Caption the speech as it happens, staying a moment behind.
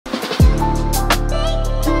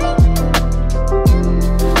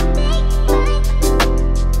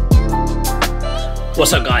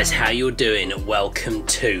What's up guys, how you doing? Welcome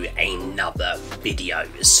to another video.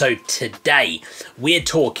 So today we're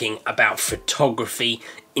talking about photography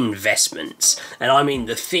investments, and I mean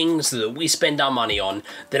the things that we spend our money on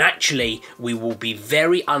that actually we will be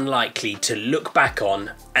very unlikely to look back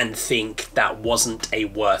on and think that wasn't a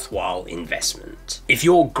worthwhile investment. If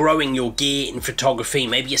you're growing your gear in photography,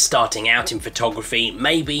 maybe you're starting out in photography,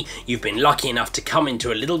 maybe you've been lucky enough to come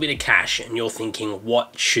into a little bit of cash and you're thinking,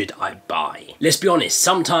 what should I buy? Let's be honest,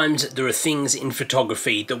 sometimes there are things in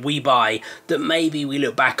photography that we buy that maybe we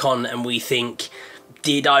look back on and we think,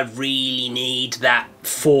 did I really need that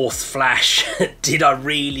fourth flash? Did I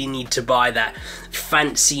really need to buy that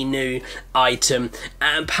fancy new item?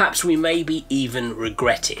 And perhaps we maybe even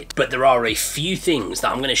regret it. But there are a few things that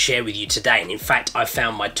I'm going to share with you today, and in fact I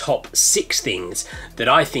found my top 6 things that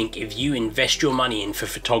I think if you invest your money in for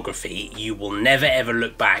photography, you will never ever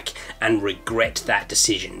look back and regret that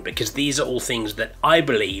decision, because these are all things that I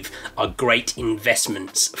believe are great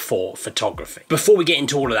investments for photography. Before we get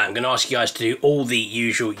into all of that, I'm going to ask you guys to do all the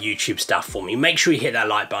usual YouTube stuff for me. Make sure you hit that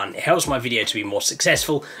like button. It helps my video to be more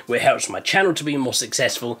successful. It helps my channel to be more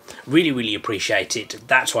successful. Really appreciate it.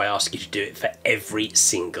 That's why I ask you to do it for every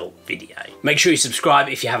single video. Make sure you subscribe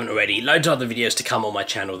if you haven't already. Loads of other videos to come on my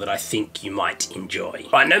channel that I think you might enjoy.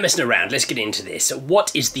 Right, no messing around, let's get into this.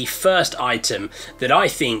 What is the first item that I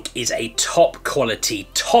think is a top quality,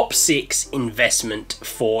 top 6 investment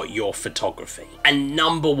for your photography? And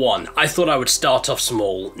number 1, I thought I would start off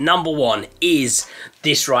small. Number 1 is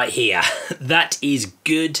this right here. That is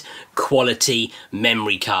good quality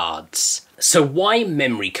memory cards. So why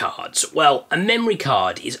memory cards? Well, a memory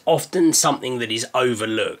card is often something that is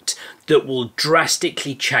overlooked that will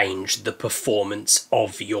drastically change the performance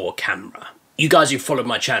of your camera. You guys who followed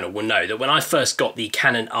my channel will know that when I first got the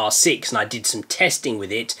Canon R6 and I did some testing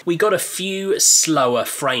with it, we got a few slower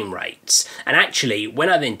frame rates. And actually, when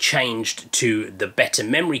I then changed to the better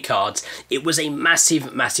memory cards, it was a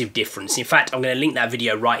massive difference. In fact, I'm going to link that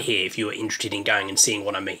video right here if you are interested in going and seeing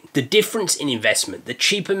what I mean. The difference in investment, the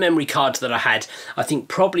cheaper memory cards that I had, I think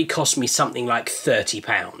probably cost me something like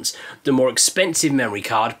 £30. The more expensive memory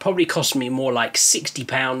card probably cost me more like £60,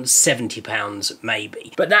 £70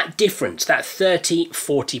 maybe. But that difference, that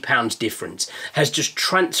 £30–40 difference has just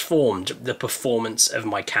transformed the performance of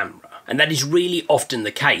my camera. And that is really often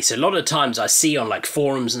the case. A lot of times I see on like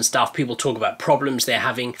forums and stuff, people talk about problems they're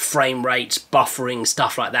having, frame rates, buffering,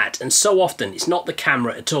 stuff like that. And so often it's not the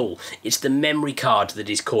camera at all, it's the memory card that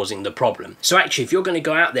is causing the problem. So actually, if you're going to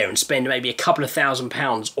go out there and spend maybe a couple of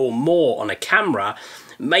 £1,000s or more on a camera,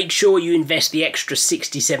 make sure you invest the extra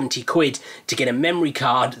 60–70 quid to get a memory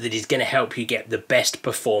card that is going to help you get the best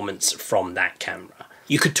performance from that camera.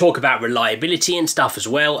 You could talk about reliability and stuff as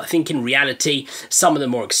well. I think in reality, some of the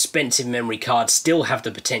more expensive memory cards still have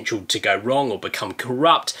the potential to go wrong or become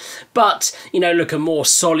corrupt. But, you know, look, a more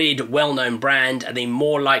solid, well-known brand, are they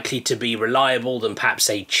more likely to be reliable than perhaps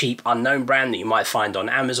a cheap, unknown brand that you might find on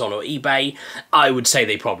Amazon or eBay? I would say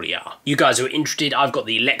they probably are. You guys who are interested, I've got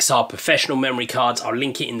the Lexar professional memory cards. I'll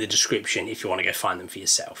link it in the description if you want to go find them for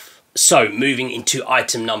yourself. So moving into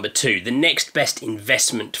item number 2, the next best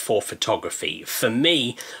investment for photography for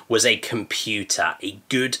me was a computer, a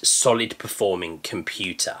good solid performing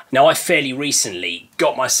computer. Now I fairly recently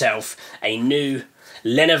got myself a new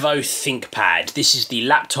Lenovo ThinkPad. This is the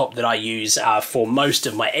laptop that I use for most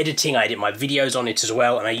of my editing. I edit my videos on it as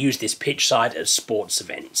well, and I use this pitch side at sports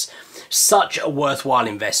events. Such a worthwhile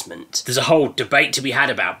investment. There's a whole debate to be had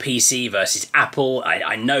about PC versus Apple.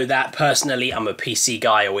 I know that personally. I'm a PC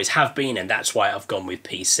guy, always have been, and that's why I've gone with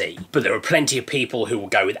PC. But there are plenty of people who will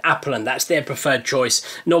go with Apple and that's their preferred choice.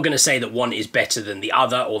 Not going to say that one is better than the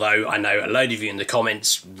other, although I know a load of you in the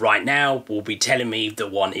comments right now will be telling me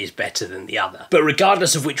that one is better than the other. But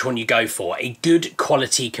regardless of which one you go for, a good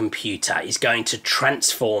quality computer is going to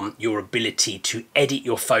transform your ability to edit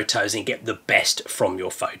your photos and get the best from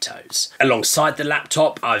your photos. Alongside the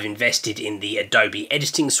laptop, I've invested in the Adobe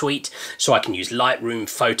editing suite, so I can use Lightroom,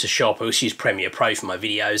 Photoshop. I also use Premiere Pro for my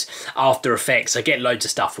videos, After Effects. I get loads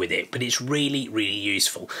of stuff with it, but it's really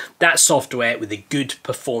useful. That software with a good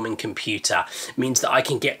performing computer means that I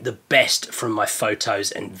can get the best from my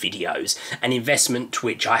photos and videos, an investment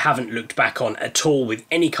which I haven't looked back on at all with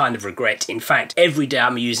any kind of regret. In fact, every day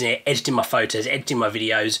I'm using it, editing my photos, editing my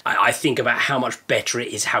videos, I think about how much better it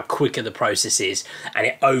is, how quicker the process is, and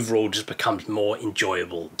it overall just becomes more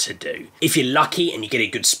enjoyable to do. If you're lucky and you get a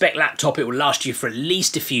good spec laptop, it will last you for at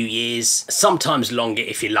least a few years, sometimes longer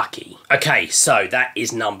if you're lucky. Okay, so that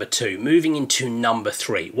is number 2. Moving into number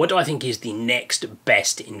 3, what do I think is the next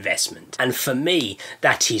best investment? And for me,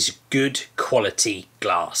 that is good quality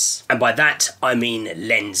glass. And by that, I mean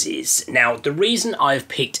lenses. Now, the reason I've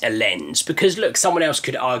picked a lens, because look, someone else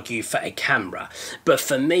could argue for a camera, but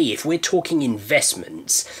for me, if we're talking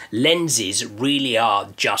investments, lenses really are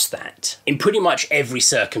just that. In pretty much every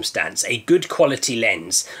circumstance, a good quality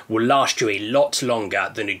lens will last you a lot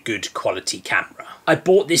longer than a good quality camera. I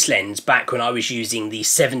bought this lens back when I was using the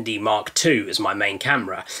 7D Mark II as my main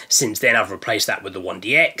camera. Since then I've replaced that with the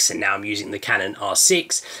 1DX and now I'm using the Canon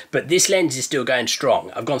R6, but this lens is still going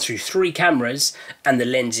strong. I've gone through 3 cameras and the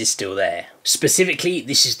lens is still there. Specifically,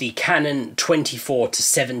 this is the Canon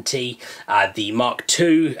 24-70, the Mark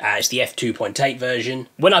II, it's the f2.8 version.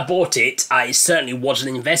 When I bought it, it certainly was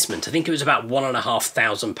an investment. I think it was about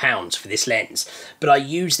 £1,500 for this lens, but I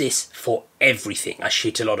use this for everything. I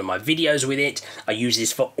shoot a lot of my videos with it. I use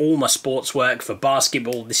this for all my sports work, for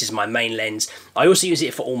basketball. This is my main lens. I also use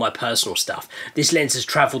it for all my personal stuff. This lens has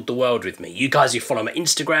travelled the world with me. You guys who follow my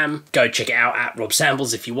Instagram, go check it out at Rob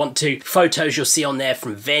Sambles if you want to. Photos you'll see on there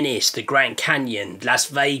from Venice, the Grand Canyon, Las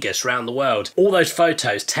Vegas, around the world. All those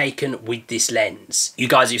photos taken with this lens. You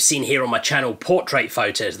guys who've seen here on my channel portrait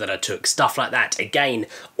photos that I took, stuff like that, again,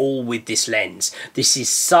 all with this lens. This is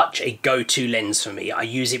such a go-to lens for me. I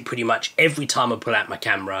use it pretty much every time I pull out my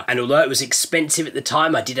camera, and although it was expensive at the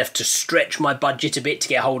time, I did have to stretch my budget a bit to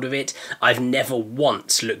get hold of it. I've never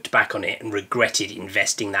once looked back on it and regretted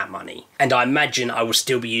investing that money. And I imagine I will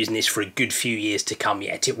still be using this for a good few years to come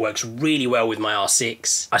yet. It works really well with my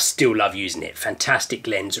R6. I still love using it. Fantastic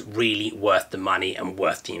lens, really worth the money and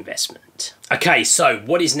worth the investment. Okay, so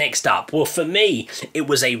what is next up? Well, for me, it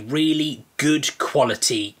was a really good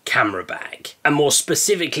quality camera bag. And more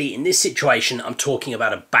specifically, in this situation, I'm talking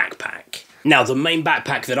about a backpack. Now, the main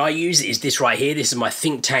backpack that I use is this right here. This is my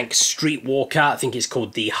ThinkTank Streetwalker. I think it's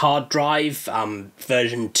called the Hard Drive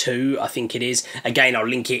version 2, I think it is. Again, I'll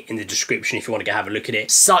link it in the description if you want to go have a look at it.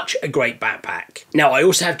 Such a great backpack. Now, I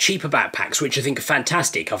also have cheaper backpacks, which I think are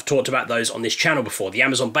fantastic. I've talked about those on this channel before. The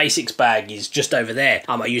Amazon Basics bag is just over there.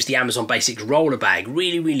 I use the Amazon Basics roller bag.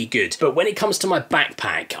 Really, really good. But when it comes to my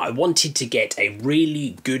backpack, I wanted to get a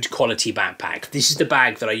really good quality backpack. This is the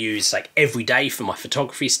bag that I use like every day for my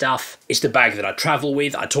photography stuff. It's the bag that I travel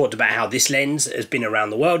with. I talked about how this lens has been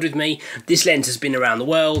around the world with me. This lens has been around the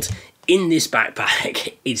world. In this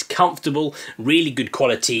backpack, it's comfortable, really good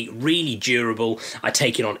quality, really durable. I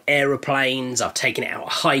take it on aeroplanes, I've taken it out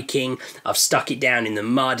hiking, I've stuck it down in the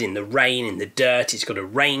mud, in the rain, in the dirt. It's got a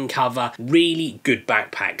rain cover. Really good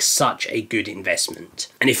backpack, such a good investment.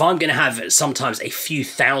 And if I'm going to have sometimes a few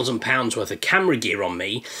 £1,000s worth of camera gear on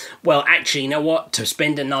me, well, actually, you know what? To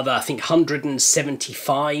spend another, I think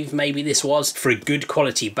 175 maybe this was, for a good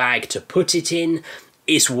quality bag to put it in,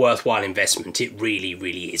 it's a worthwhile investment. It really,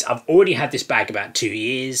 really is. I've already had this bag about 2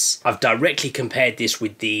 years. I've directly compared this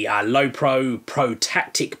with the Lowepro Pro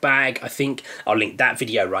Tactic bag, I think. I'll link that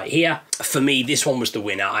video right here. For me, this one was the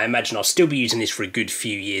winner. I imagine I'll still be using this for a good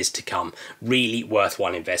few years to come. Really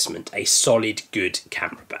worthwhile investment. A solid, good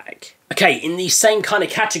camera bag. Okay, in the same kind of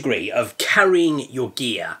category of carrying your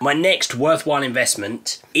gear, my next worthwhile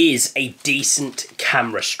investment is a decent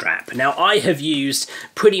camera strap. Now, I have used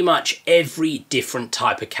pretty much every different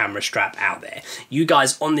type of camera strap out there. You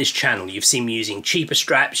guys on this channel, you've seen me using cheaper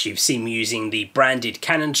straps, you've seen me using the branded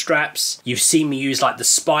Canon straps, you've seen me use like the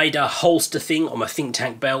Spider holster thing on my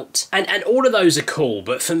ThinkTank belt, and all of those are cool,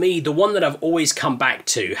 but for me, the one that I've always come back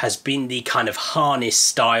to has been the kind of harness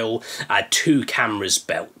style 2 cameras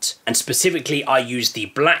belt. And specifically, I use the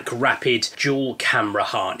Black Rapid dual camera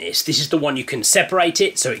harness. This is the one you can separate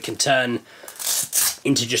it so it can turn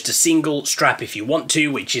into just a single strap if you want to,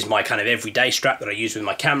 which is my kind of everyday strap that I use with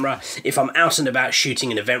my camera. If I'm out and about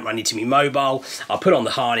shooting an event where I need to be mobile, I'll put on the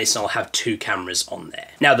harness and I'll have 2 cameras on there.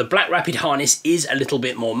 Now, the Black Rapid harness is a little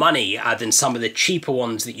bit more money than some of the cheaper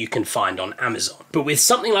ones that you can find on Amazon. But with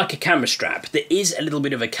something like a camera strap, there is a little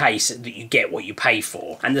bit of a case that you get what you pay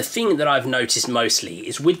for. And the thing that I've noticed mostly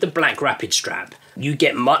is with the Black Rapid strap, you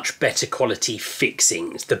get much better quality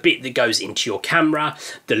fixings. The bit that goes into your camera,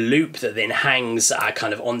 the loop that then hangs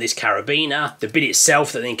kind of on this carabiner, the bit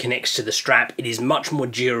itself that then connects to the strap, it is much more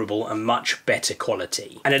durable and much better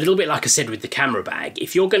quality. And a little bit like I said with the camera bag,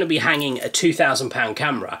 if you're going to be hanging a £2,000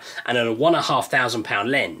 camera and a £1,500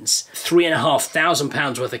 lens,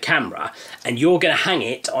 £3,500 worth of camera, and you're going to hang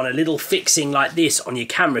it on a little fixing like this on your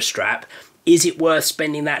camera strap, Is it worth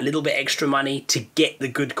spending that little bit extra money to get the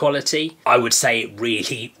good quality? I would say it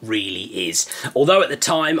really, really is. Although at the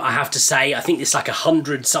time, I have to say, I think it's like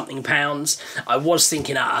 £100 something. I was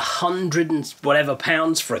thinking at £100 and whatever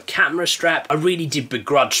pounds for a camera strap. I really did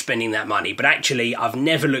begrudge spending that money, but actually I've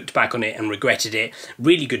never looked back on it and regretted it.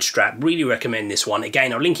 Really good strap, really recommend this one.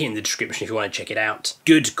 Again, I'll link it in the description if you want to check it out.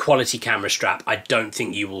 Good quality camera strap. I don't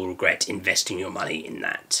think you will regret investing your money in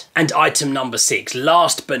that. And item number 6,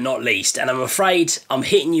 last but not least, and I'm afraid I'm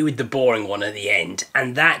hitting you with the boring one at the end,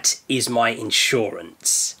 and that is my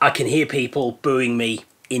insurance. I can hear people booing me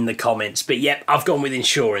in the comments, but yep, I've gone with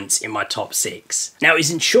insurance in my top 6. Now,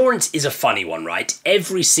 insurance is a funny one, right?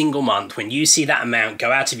 Every single month when you see that amount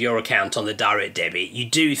go out of your account on the direct debit, you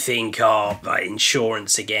do think, oh,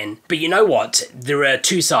 insurance again. But you know what? There are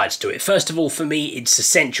two sides to it. First of all, for me, it's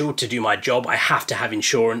essential to do my job. I have to have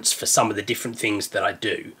insurance for some of the different things that I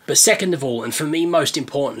do. But second of all, and for me most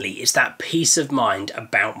importantly, it's that peace of mind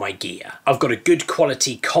about my gear. I've got a good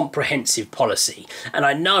quality, comprehensive policy, and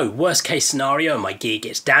I know worst case scenario, my gear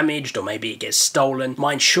gets damaged or maybe it gets stolen,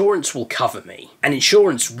 my insurance will cover me. And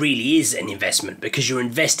insurance really is an investment because you're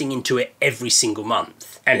investing into it every single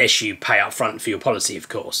month. Unless you pay up front for your policy, of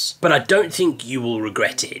course. But I don't think you will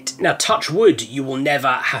regret it. Now, touch wood, you will never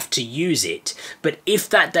have to use it. But if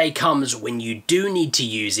that day comes when you do need to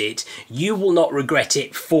use it, you will not regret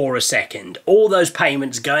it for a second. All those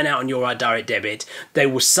payments going out on your direct debit, they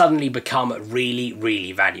will suddenly become really,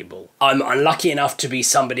 really valuable. I'm unlucky enough to be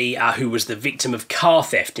somebody who was the victim of car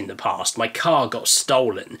theft in the past. My car got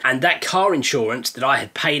stolen. And that car insurance that I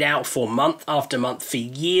had paid out for month after month for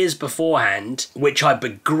years beforehand, which I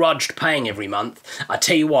begrudged paying every month. I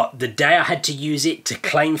tell you what, the day I had to use it to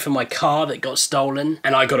claim for my car that got stolen,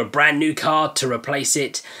 and I got a brand new car to replace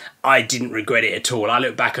it, I didn't regret it at all. I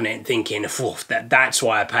look back on it and thinking, that's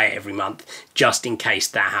why I pay it every month, just in case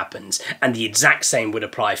that happens. And the exact same would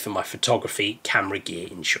apply for my photography camera gear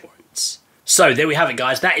insurance. So there we have it,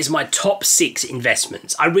 guys. That is my top 6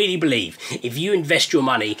 investments. I really believe if you invest your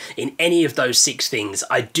money in any of those 6 things,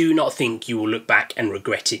 I do not think you will look back and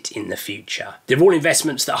regret it in the future. They're all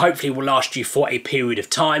investments that hopefully will last you for a period of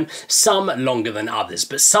time, some longer than others,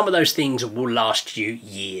 but some of those things will last you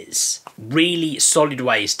years. Really solid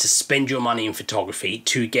ways to spend your money in photography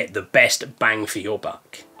to get the best bang for your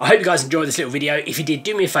buck. I hope you guys enjoyed this little video. If you did,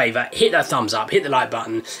 do me a favour, hit that thumbs up, hit the like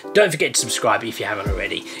button. Don't forget to subscribe if you haven't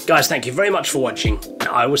already. Guys, thank you very much for watching, and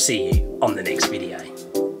I will see you on the next video.